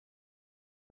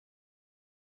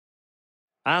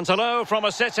And hello from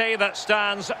a city that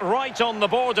stands right on the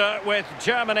border with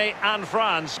Germany and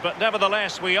France. But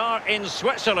nevertheless, we are in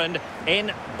Switzerland,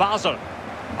 in Basel.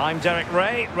 I'm Derek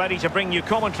Ray, ready to bring you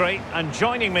commentary. And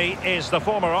joining me is the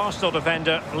former Arsenal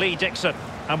defender, Lee Dixon.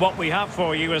 And what we have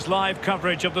for you is live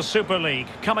coverage of the Super League,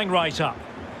 coming right up.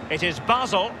 It is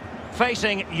Basel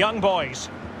facing Young Boys.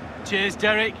 Cheers,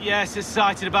 Derek. Yes,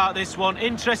 excited about this one.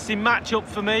 Interesting matchup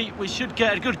for me. We should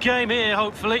get a good game here,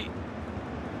 hopefully.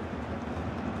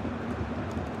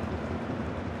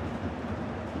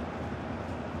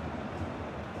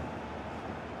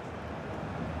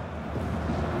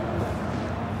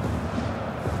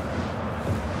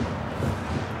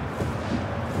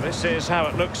 This is how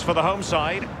it looks for the home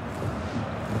side.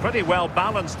 Pretty well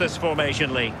balanced, this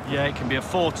formation, Lee. Yeah, it can be a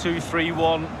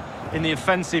 4-2-3-1 in the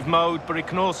offensive mode, but it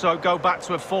can also go back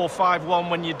to a 4-5-1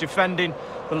 when you're defending.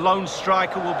 The lone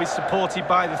striker will be supported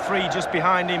by the three just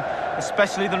behind him,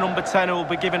 especially the number 10 who will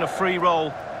be given a free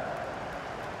role.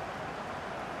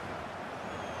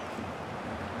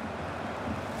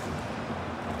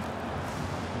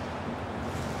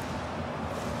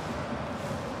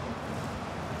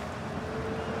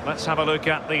 Let's have a look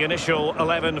at the initial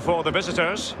 11 for the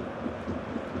visitors.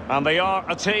 And they are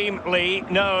a team, Lee,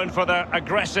 known for their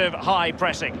aggressive high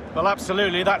pressing. Well,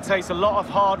 absolutely. That takes a lot of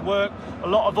hard work, a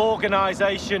lot of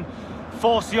organisation,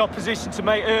 force the opposition to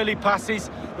make early passes.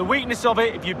 The weakness of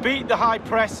it, if you beat the high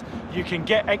press, you can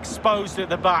get exposed at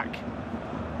the back.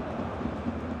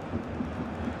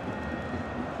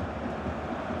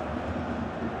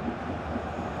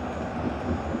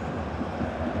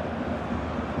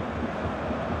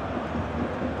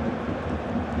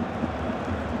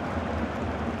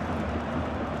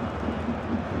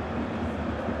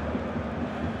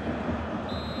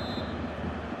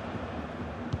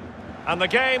 And the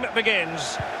game begins.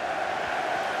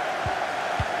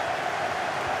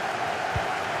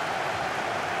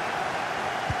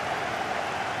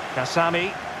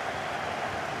 Kasami.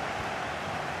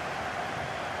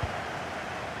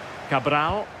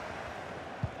 Cabral.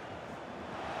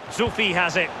 Zufi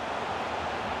has it.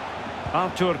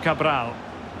 Artur Cabral.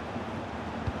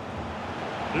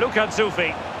 Luka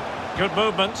Zufi. Good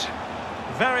movement.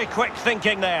 Very quick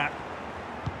thinking there.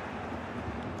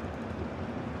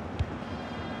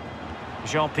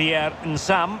 Jean-Pierre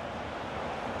Nsam.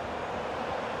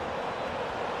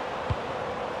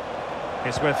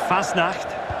 It's with Fasnacht.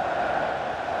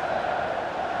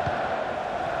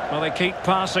 Well, they keep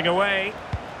passing away.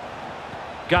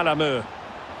 Galameu.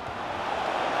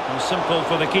 And simple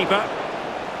for the keeper.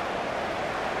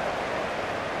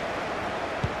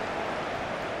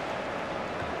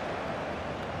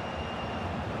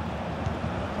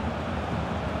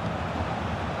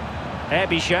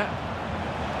 Ebisha.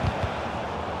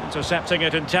 Intercepting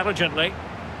it intelligently.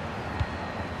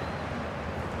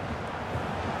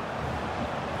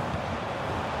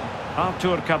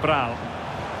 Artur Cabral.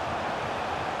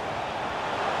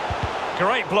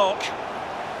 Great block.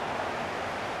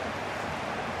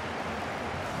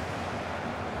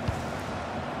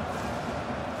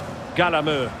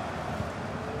 Galameu.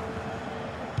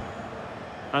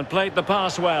 And played the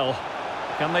pass well.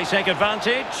 Can they take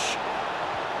advantage?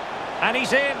 And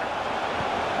he's in.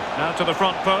 Now to the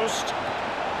front post.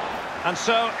 And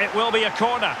so it will be a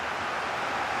corner.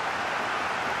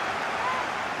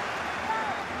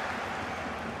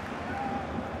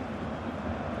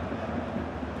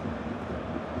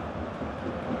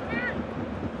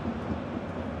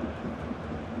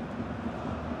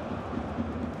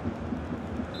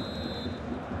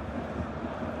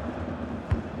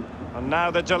 And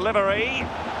now the delivery.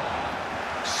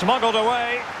 Smuggled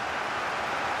away.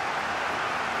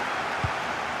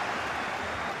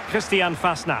 Christian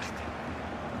Fasnacht.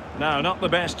 No, not the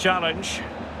best challenge.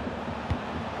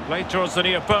 Played towards the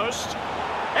near post.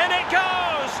 In it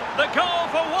goes! The goal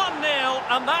for 1-0,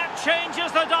 and that changes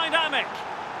the dynamic.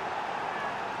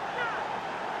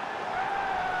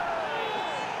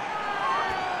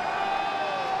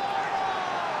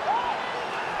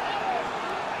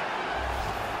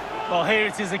 Well, here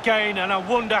it is again, and I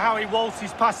wonder how he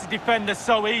waltzes past the defender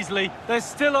so easily. There's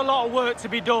still a lot of work to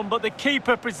be done, but the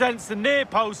keeper presents the near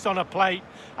post on a plate,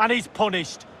 and he's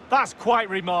punished. That's quite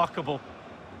remarkable.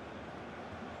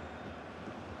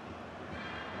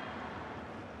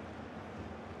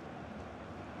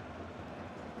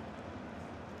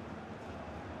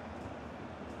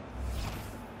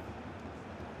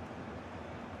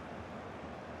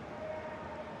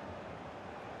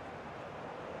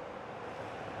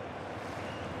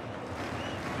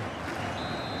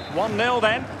 One 0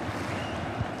 then.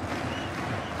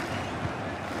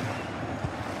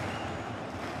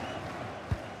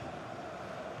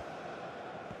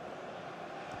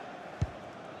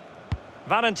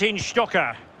 Valentin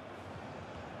Stocker.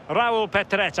 Raul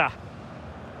Petretta.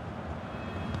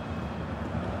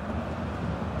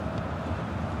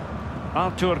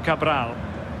 Artur Cabral.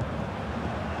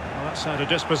 Well, that's how to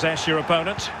dispossess your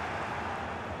opponent.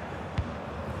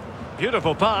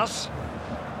 Beautiful pass.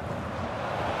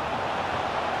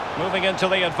 Moving into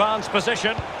the advanced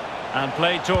position. And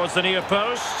played towards the near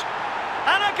post.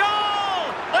 And a goal!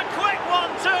 A quick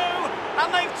one too!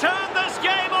 And they've turned this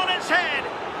game on its head.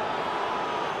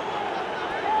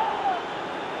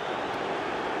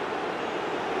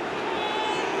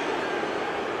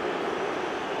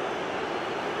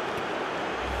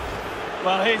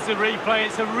 Well, here's the replay.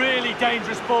 It's a really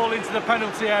dangerous ball into the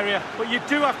penalty area. But you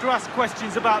do have to ask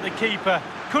questions about the keeper.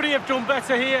 Could he have done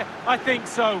better here? I think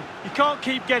so. You can't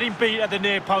keep getting beat at the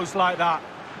near post like that.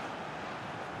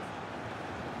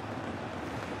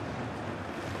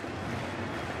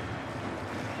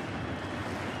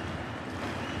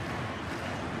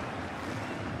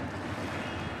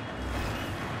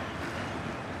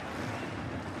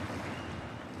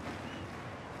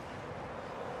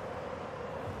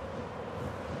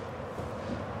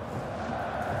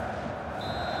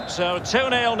 So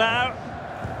 2-0 now.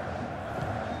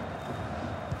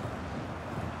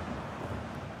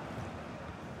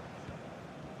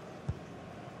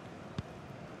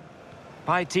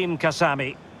 By Team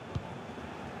Kasami.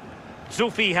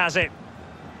 Zufi has it.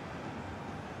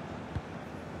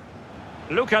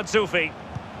 Luka Zufi.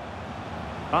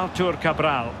 Artur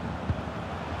Cabral.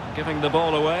 Giving the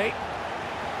ball away.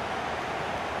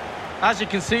 As you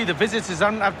can see, the visitors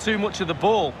haven't had too much of the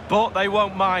ball, but they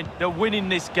won't mind. They're winning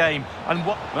this game. And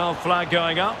what? Well, flag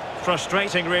going up.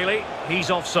 Frustrating, really.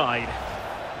 He's offside.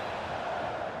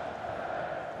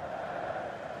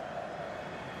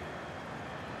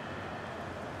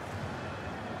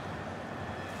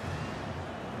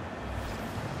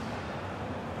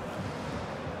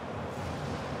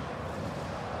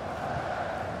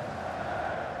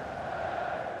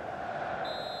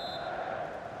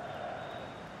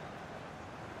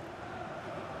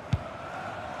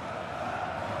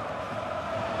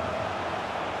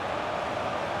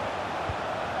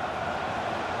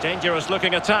 Dangerous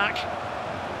looking attack.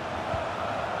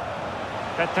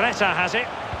 Petretta has it.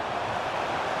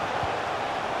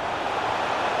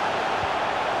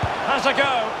 Has a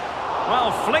go.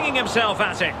 Well, flinging himself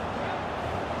at it.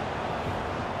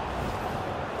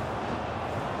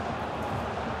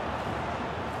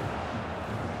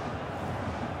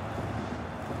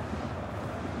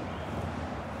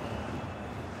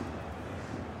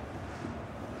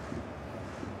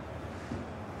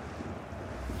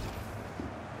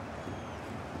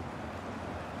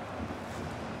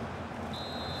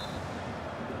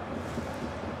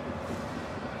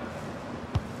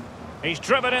 He's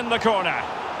driven in the corner.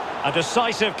 A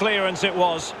decisive clearance it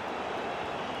was.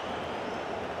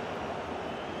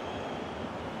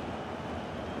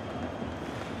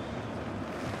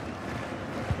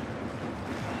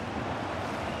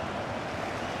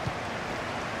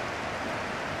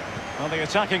 Well, the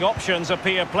attacking options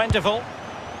appear plentiful.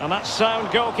 And that's sound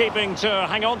goalkeeping to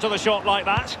hang on to the shot like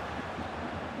that.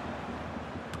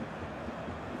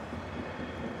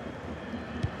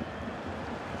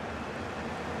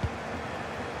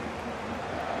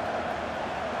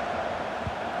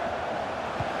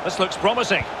 This looks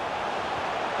promising.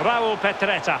 Raul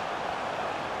Petretta.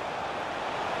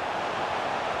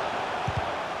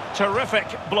 Terrific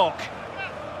block.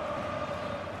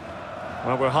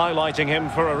 Well, we're highlighting him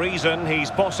for a reason.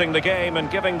 He's bossing the game and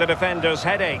giving the defenders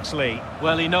headaches, Lee.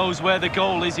 Well, he knows where the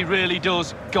goal is, he really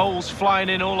does. Goals flying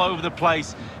in all over the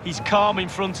place. He's calm in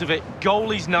front of it.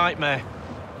 Goalie's nightmare.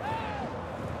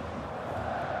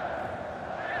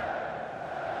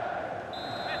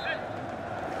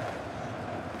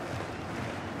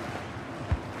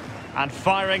 And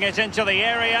firing it into the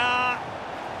area.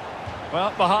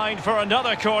 Well, behind for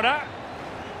another corner.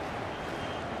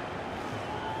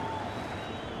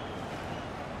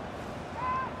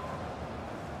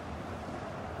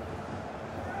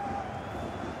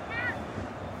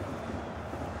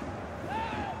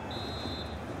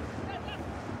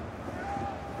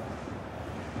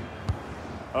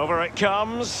 Over it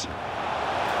comes.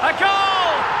 A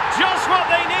goal! Just what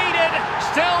they needed.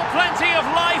 Still plenty of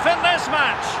life in this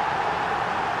match.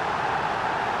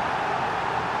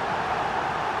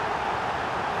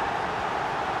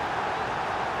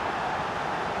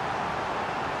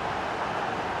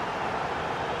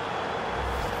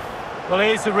 Well,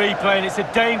 here's the replay, and it's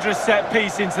a dangerous set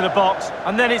piece into the box.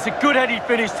 And then it's a good-headed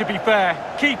finish, to be fair.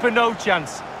 Keeper, no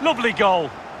chance. Lovely goal.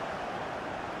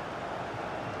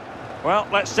 Well,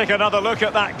 let's take another look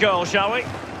at that goal, shall we?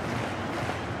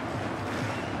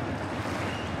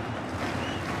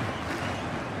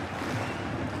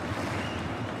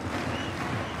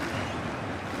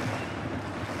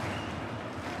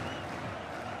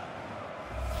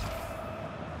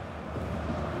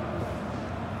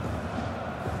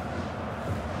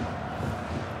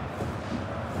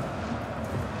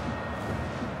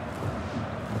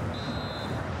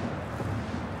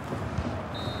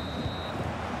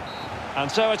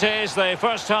 And so it is, the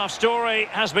first half story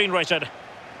has been written.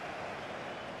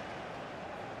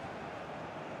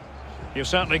 You've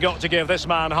certainly got to give this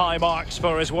man high marks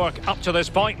for his work up to this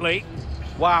point, Lee.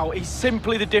 Wow, he's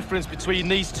simply the difference between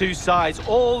these two sides.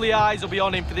 All the eyes will be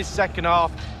on him for this second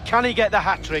half. Can he get the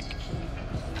hat-trick?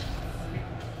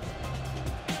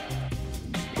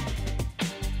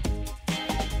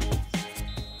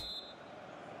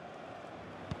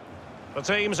 The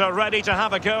teams are ready to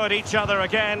have a go at each other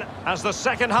again as the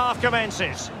second half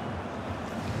commences.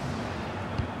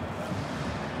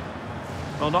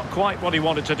 Well, not quite what he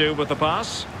wanted to do with the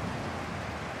pass.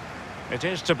 It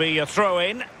is to be a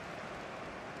throw-in.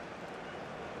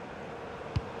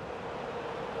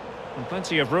 And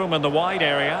plenty of room in the wide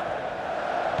area.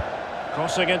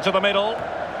 Crossing into the middle.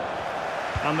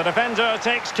 And the defender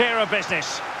takes care of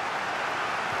business.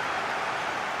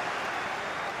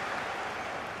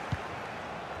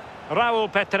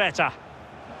 Raul Petretta.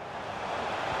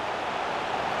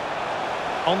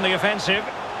 On the offensive.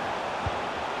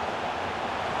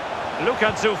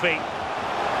 Luca Zuffi.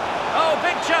 Oh,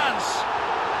 big chance!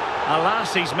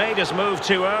 Alas, he's made his move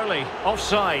too early.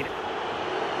 Offside.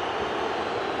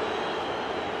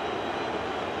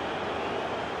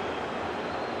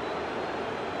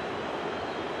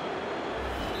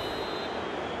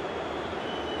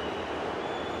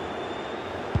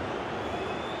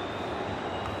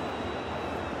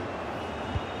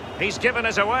 He's given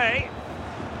us away.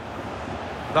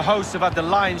 The hosts have had the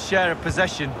lion's share of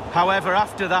possession. However,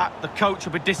 after that, the coach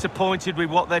will be disappointed with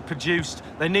what they produced.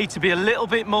 They need to be a little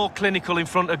bit more clinical in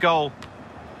front of goal.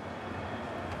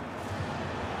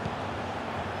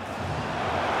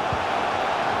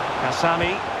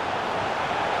 Kasami.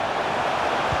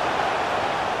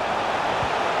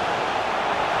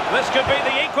 This could be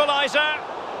the equaliser.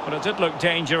 But it did look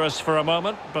dangerous for a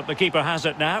moment, but the keeper has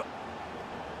it now.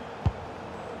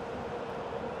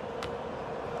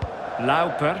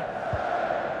 Lauper.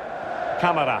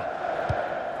 Camara.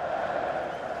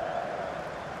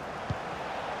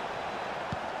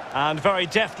 And very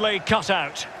deftly cut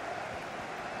out.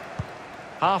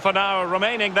 Half an hour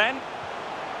remaining then.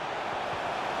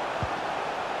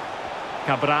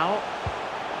 Cabral.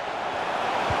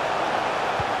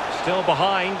 Still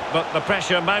behind, but the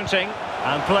pressure mounting.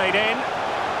 And played in.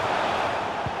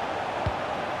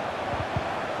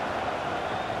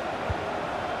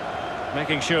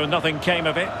 Making sure nothing came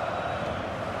of it.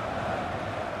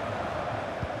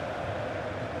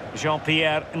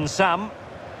 Jean-Pierre Nsam.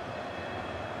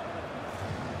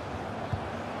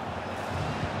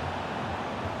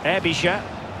 Ebisha.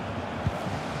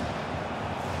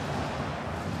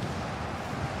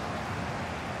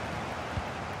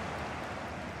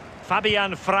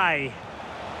 Fabian Frey.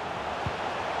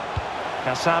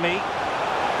 Kasami.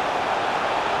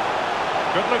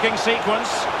 Good-looking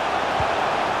sequence.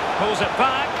 Pulls it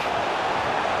back.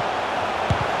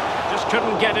 Just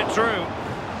couldn't get it through.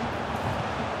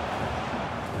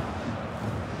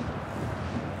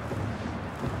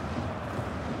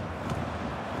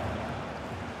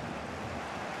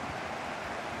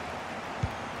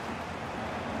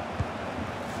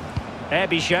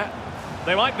 Ebisha.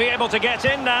 They might be able to get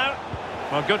in now.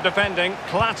 Well, good defending.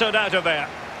 Clattered out of there.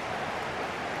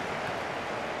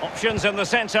 Options in the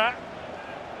centre.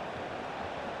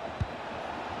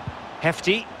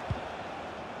 Hefty.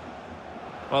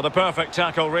 Well, the perfect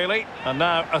tackle, really. And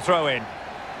now a throw-in.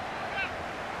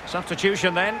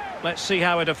 Substitution then. Let's see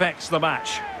how it affects the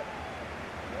match.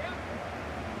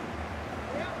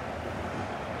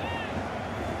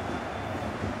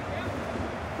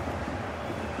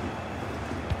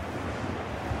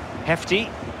 Hefty.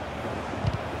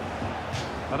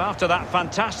 But after that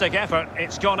fantastic effort,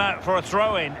 it's gone out for a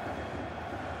throw-in.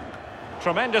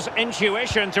 Tremendous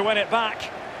intuition to win it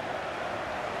back.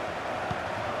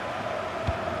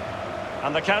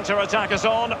 And the counter-attack is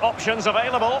on, options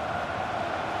available.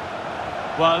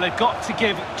 Well, they've got to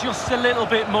give just a little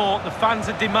bit more. The fans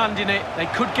are demanding it. They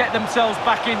could get themselves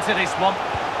back into this one.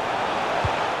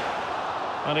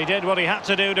 And he did what he had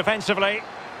to do defensively.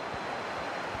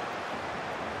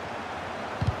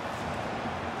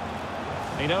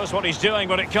 He knows what he's doing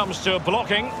when it comes to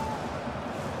blocking.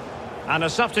 And a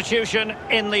substitution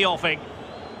in the offing.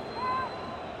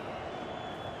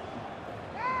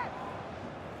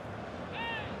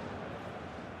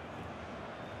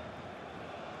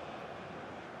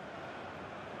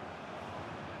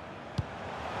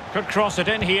 Could cross it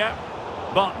in here,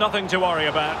 but nothing to worry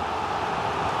about.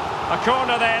 A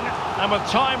corner then, and with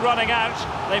time running out,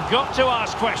 they've got to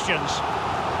ask questions.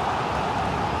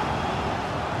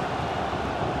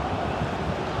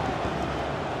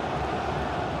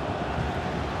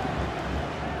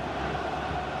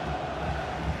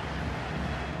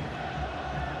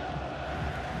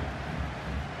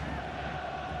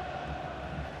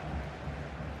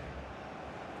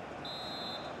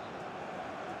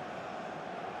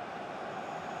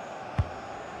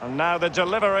 And now the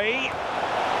delivery.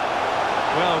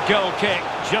 Well, goal kick,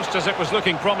 just as it was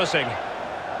looking promising.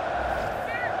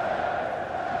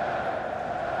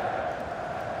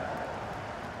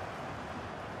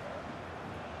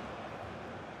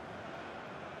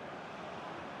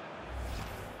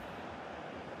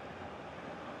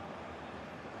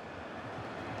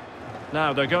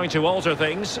 Now they're going to alter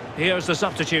things. Here's the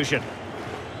substitution.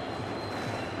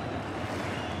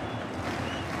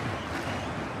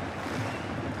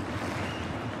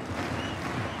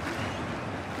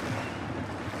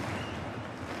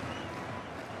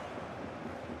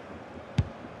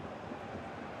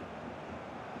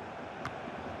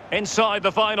 Inside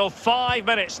the final 5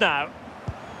 minutes now.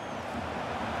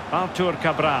 Artur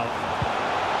Cabral.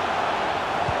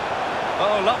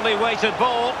 Oh, lovely weighted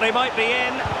ball. They might be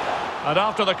in. And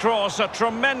after the cross, a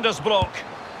tremendous block.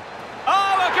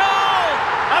 Oh, a goal!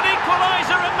 An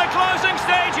equaliser in the closing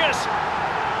stages.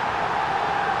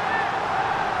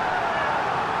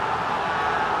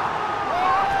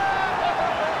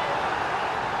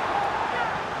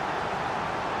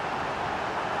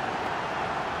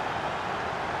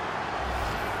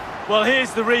 Well,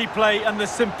 here's the replay, and the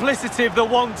simplicity of the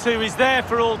 1-2 is there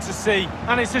for all to see.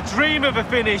 And it's a dream of a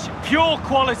finish, pure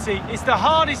quality. It's the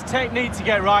hardest technique to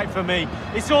get right for me.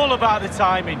 It's all about the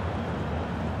timing.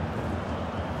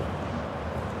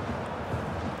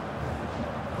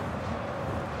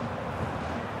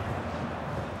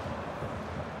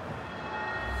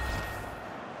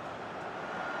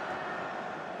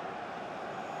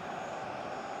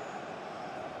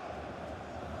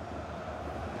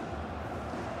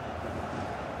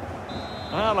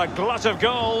 Well, a glut of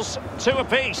goals, 2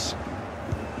 apiece.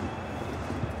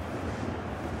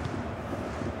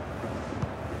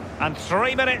 And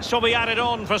 3 minutes will be added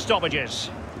on for stoppages.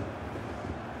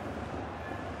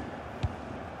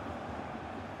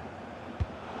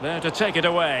 There to take it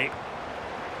away.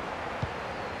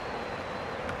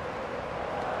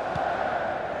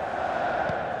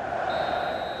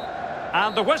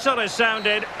 And the whistle is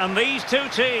sounded, and these two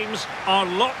teams are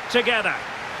locked together.